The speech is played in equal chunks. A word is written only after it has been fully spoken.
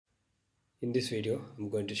In this video, I'm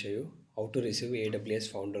going to show you how to receive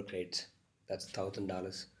AWS founder credits. That's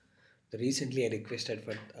 $1,000. Recently, I requested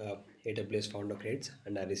for AWS founder credits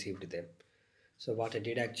and I received them. So what I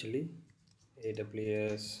did actually,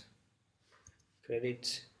 AWS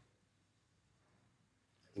credits,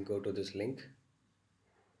 and go to this link.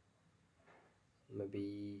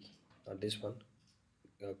 Maybe not this one.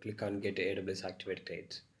 Click on get AWS activate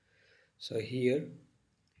credits. So here,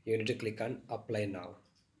 you need to click on apply now.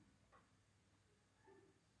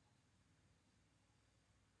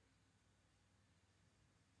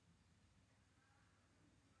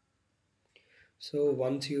 So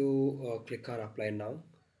once you click on apply now,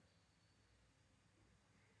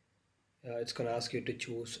 it's going to ask you to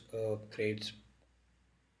choose credits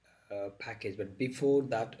package, but before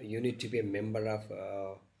that you need to be a member of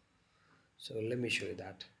so let me show you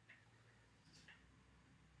that.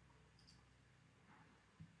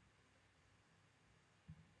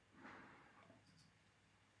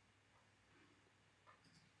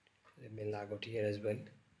 Let me log out here as well.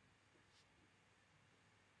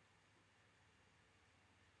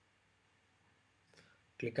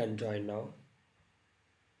 Click on join now,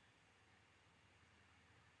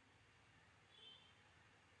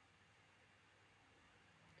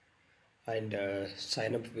 and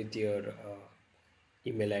sign up with your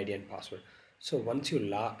email ID and password. So once you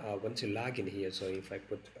log in here, so if I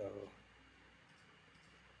put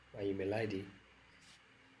my email ID,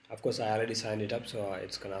 of course I already signed it up, so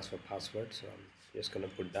it's gonna ask for password, so I'm just gonna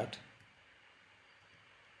put that.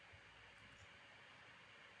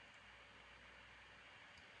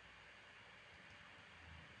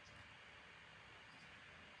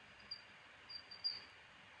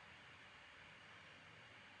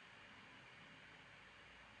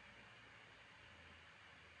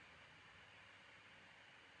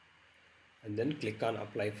 And then click on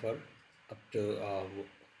apply for up to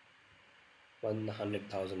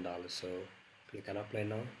 $100,000. So click on apply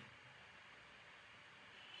now.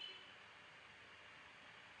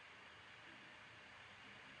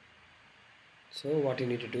 So what you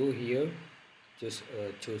need to do here, just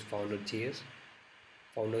choose founders tier,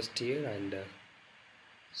 and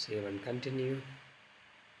save and continue,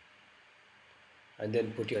 and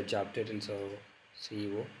then put your job title, so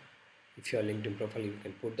CEO. If your LinkedIn profile, you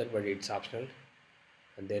can put that, but it's optional.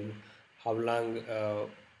 And then how long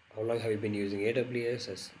have you been using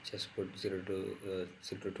AWS? Just put 0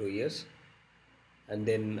 to 2 years, and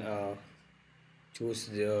then choose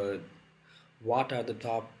the what are the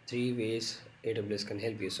top 3 ways AWS can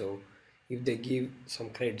help you. So if they give some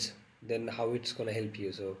credits, then how it's going to help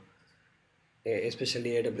you. So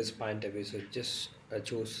especially AWS point of view, so just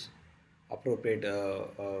choose appropriate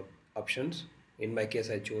options. In my case,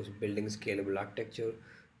 I chose building scalable architecture,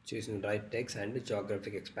 choosing right text, and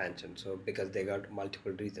geographic expansion, so because they got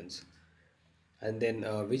multiple reasons. And then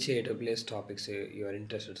which AWS topics you are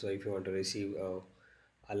interested. So if you want to receive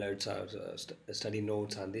alerts or study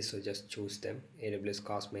notes on this, so just choose them. AWS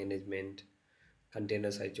cost management,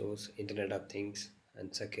 containers I chose, Internet of Things,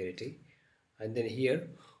 and security. And then here,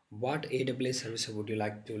 what AWS service would you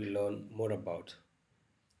like to learn more about?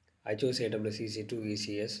 I chose AWS EC2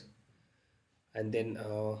 ECS. And then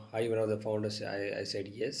are you one of the founders? I said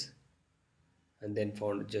yes. And then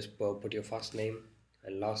just put your first name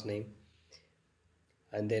and last name,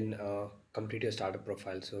 and then complete your startup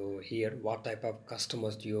profile. So here, what type of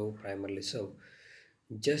customers do you primarily serve?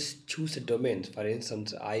 Just choose a domain. For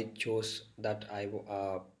instance, I chose that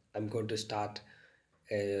I'm going to start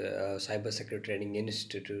a cybersecurity training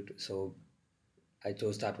institute, so I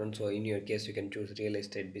chose that one. So in your case, you can choose real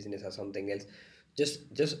estate business or something else. Just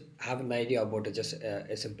have an idea about just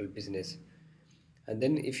a simple business, and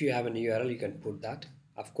then if you have an URL, you can put that.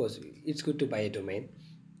 Of course, it's good to buy a domain,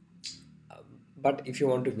 but if you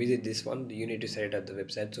want to visit this one, you need to set it at the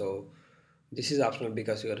website. So this is optional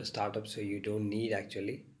because you are a startup, so you don't need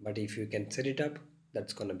actually. But if you can set it up,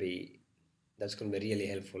 that's gonna be really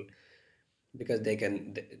helpful, because they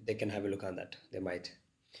can have a look on that. They might.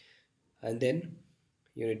 And then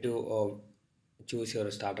you need to choose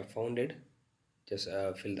your startup founded. Just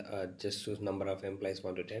just choose number of employees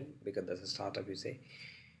 1 to 10, because that's a startup, you say.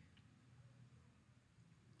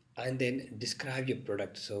 And then describe your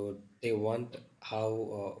product. So they want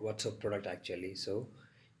how what's your product actually. So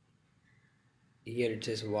here it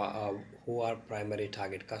says who are primary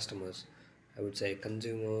target customers. I would say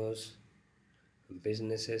consumers,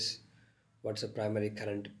 businesses. What's the primary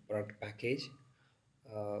current product package?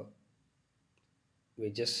 uh, we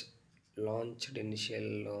just launched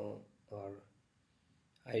initial or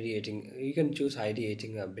ideating. You can choose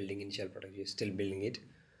ideating or building initial product. You're still building it.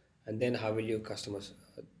 And then how will your customers,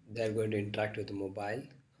 they're going to interact with the mobile,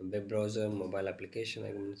 web browser, mobile application,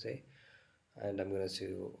 I'm going to say, and I'm going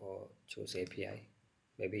to choose API.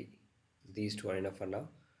 Maybe these two are enough for now.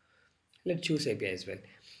 Let's choose API as well.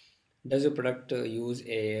 Does your product use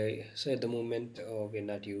AI? So at the moment we're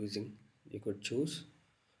not using. You could choose.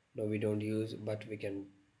 No, we don't use, but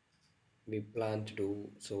we plan to do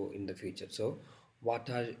so in the future. So what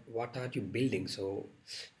are you building? So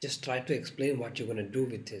just try to explain what you're going to do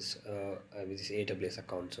with this AWS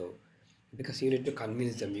account. So because you need to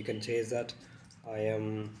convince them, you can say that I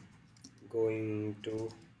am going to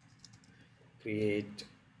create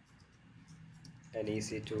an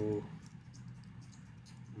EC2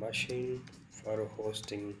 machine for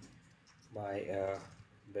hosting my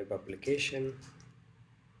web application,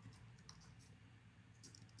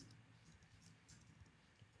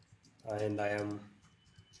 and I am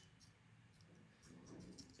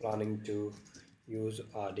planning to use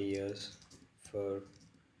RDS for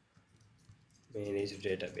managed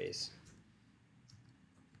database.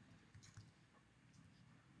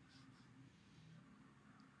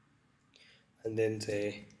 And then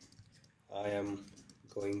say I am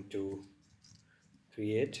going to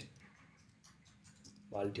create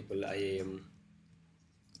multiple IAM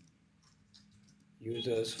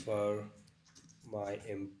users for my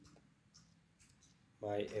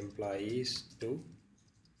my employees to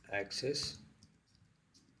access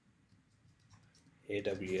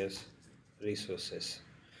AWS resources.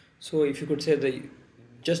 So if you could say that,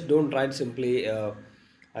 just don't write simply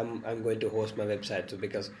I'm going to host my website. So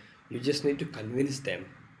because you just need to convince them.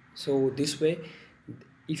 So this way,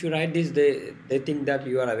 if you write this, they think that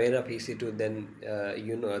you are aware of EC2. Then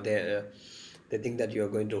they think that you are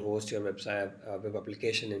going to host your website web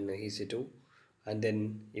application in EC2, and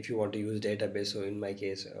then if you want to use database. So in my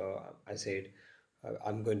case, I said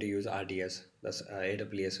I'm going to use RDS, that's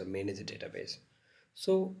AWS managed database.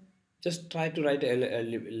 So just try to write a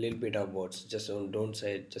little bit of words. Just don't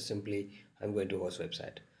say just simply I'm going to host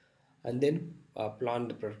website. And then plan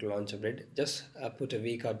the product launch update. Just put a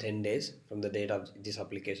week or 10 days from the date of this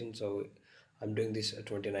application. So I'm doing this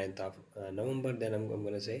 29th of November. Then I'm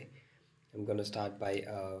going to say I'm going to start by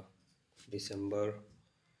December,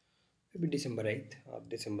 maybe December 8th or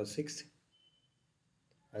December 6th,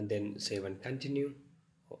 and then save and continue.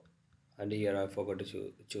 And here I forgot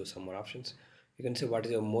to choose some more options. You can say what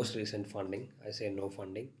is your most recent funding. I say no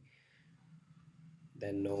funding,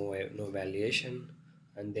 then no valuation,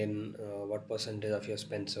 and then what percentage of your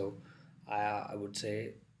spend. So I would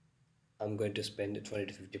say I'm going to spend 20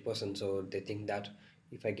 to 50%. So they think that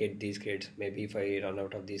if I get these grades, maybe if I run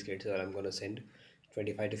out of these grades, I'm going to send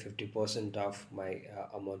 25 to 50% of my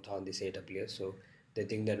amount on this AWS. So they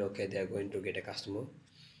think that okay, they are going to get a customer.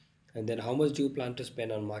 And then how much do you plan to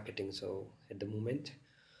spend on marketing? So at the moment,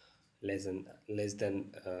 less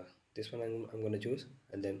than this one I'm going to choose,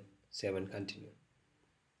 and then save and continue.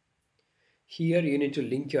 Here you need to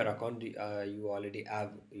link your account. You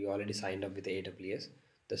already signed up with the AWS.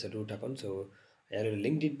 That's a root account. So I already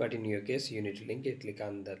linked it, but in your case you need to link it. Click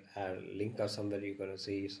on that link, or somewhere you're gonna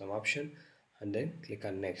see some option, and then click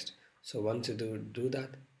on next. So once you do that,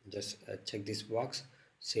 just check this box,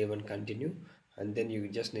 save and continue, and then you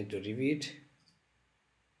just need to review it.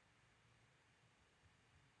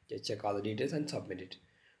 Just check all the details and submit it.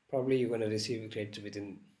 Probably you're gonna receive credits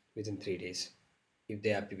within 3 days if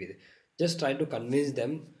they're happy with it. Just try to convince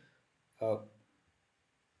them uh,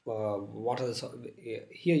 what are the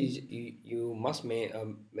here you must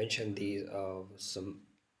mention these some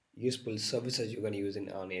useful services you're going to use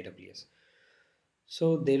in on AWS.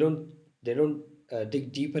 So they don't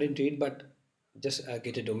dig deeper into it, but just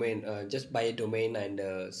get a domain, just buy a domain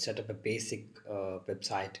and set up a basic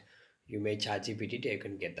website. You may charge GPT, you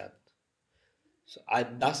can get that. So I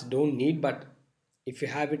that's don't need, but if you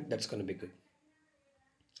have it, that's going to be good.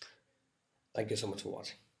 Thank you so much for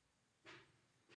watching.